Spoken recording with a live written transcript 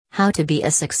How to Be a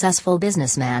Successful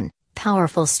Businessman,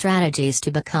 Powerful Strategies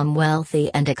to Become Wealthy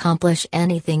and Accomplish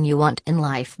Anything You Want in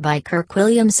Life by Kirk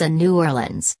Williamson, New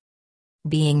Orleans.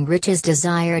 Being rich is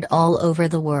desired all over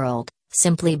the world,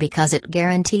 simply because it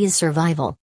guarantees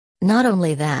survival. Not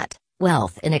only that,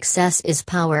 wealth in excess is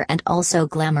power and also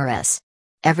glamorous.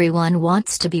 Everyone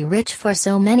wants to be rich for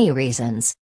so many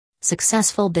reasons.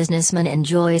 Successful businessman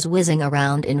enjoys whizzing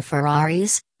around in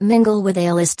Ferraris, mingle with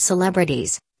A-list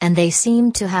celebrities, and they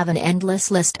seem to have an endless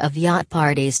list of yacht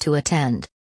parties to attend.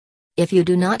 If you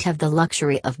do not have the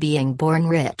luxury of being born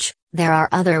rich, there are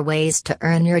other ways to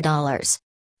earn your dollars.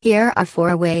 Here are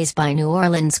 4 ways by New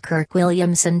Orleans' Kirk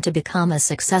Williamson to become a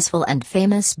successful and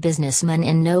famous businessman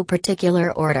in no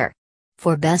particular order.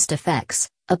 For best effects,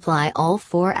 apply all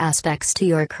 4 aspects to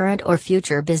your current or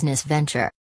future business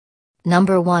venture.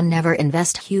 Number 1. Never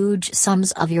invest huge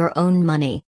sums of your own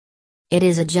money. It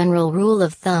is a general rule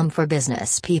of thumb for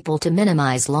business people to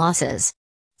minimize losses.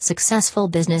 Successful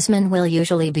businessmen will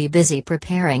usually be busy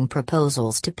preparing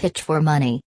proposals to pitch for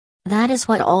money. That is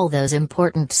what all those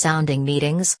important sounding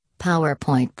meetings,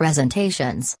 PowerPoint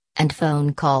presentations, and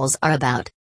phone calls are about.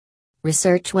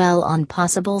 Research well on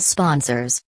possible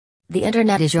sponsors. The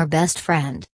internet is your best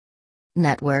friend.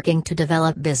 Networking to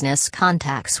develop business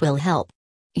contacts will help.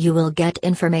 You will get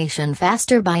information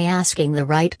faster by asking the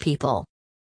right people.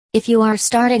 If you are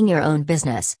starting your own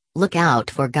business, look out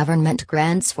for government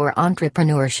grants for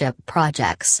entrepreneurship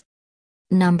projects.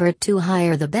 Number 2.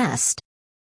 Hire the best.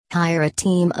 Hire a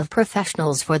team of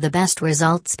professionals for the best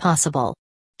results possible.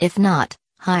 If not,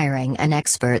 hiring an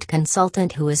expert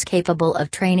consultant who is capable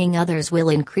of training others will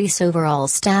increase overall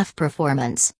staff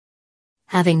performance.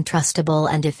 Having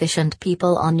trustable and efficient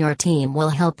people on your team will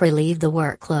help relieve the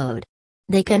workload.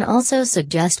 They can also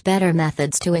suggest better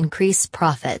methods to increase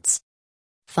profits.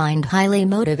 Find highly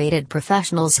motivated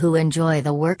professionals who enjoy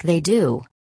the work they do.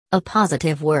 A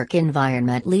positive work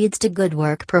environment leads to good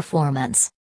work performance.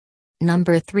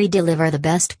 Number 3. Deliver the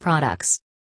best products.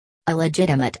 A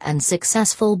legitimate and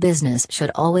successful business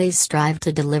should always strive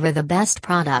to deliver the best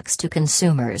products to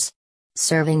consumers.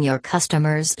 Serving your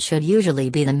customers should usually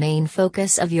be the main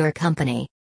focus of your company.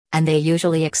 And they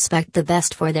usually expect the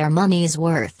best for their money's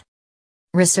worth.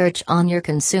 Research on your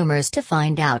consumers to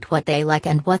find out what they like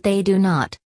and what they do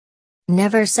not.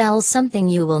 Never sell something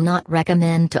you will not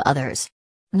recommend to others.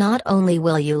 Not only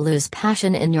will you lose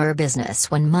passion in your business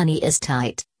when money is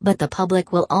tight, but the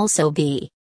public will also be.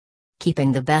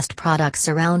 Keeping the best products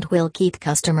around will keep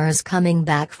customers coming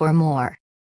back for more.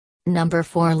 Number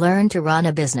 4. Learn to run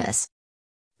a business.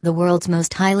 The world's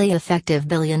most highly effective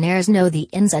billionaires know the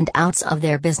ins and outs of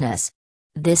their business.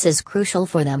 This is crucial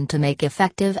for them to make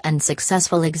effective and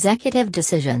successful executive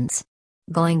decisions.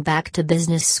 Going back to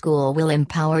business school will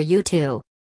empower you to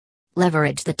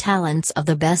leverage the talents of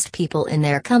the best people in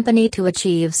their company to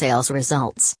achieve sales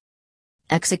results.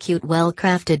 Execute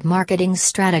well-crafted marketing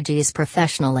strategies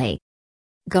professionally.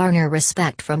 Garner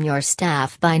respect from your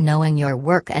staff by knowing your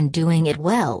work and doing it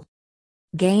well.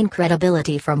 Gain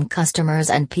credibility from customers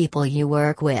and people you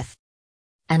work with.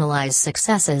 Analyze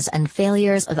successes and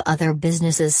failures of other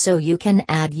businesses so you can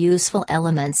add useful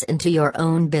elements into your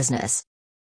own business.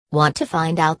 Want to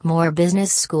find out more?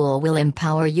 Business school will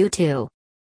empower you to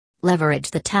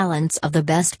leverage the talents of the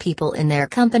best people in their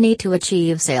company to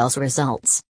achieve sales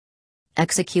results.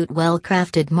 Execute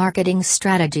well-crafted marketing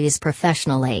strategies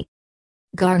professionally.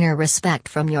 Garner respect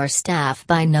from your staff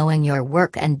by knowing your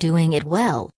work and doing it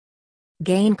well.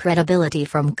 Gain credibility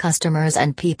from customers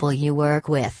and people you work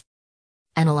with.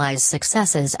 Analyze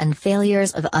successes and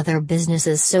failures of other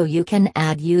businesses so you can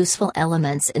add useful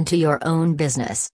elements into your own business.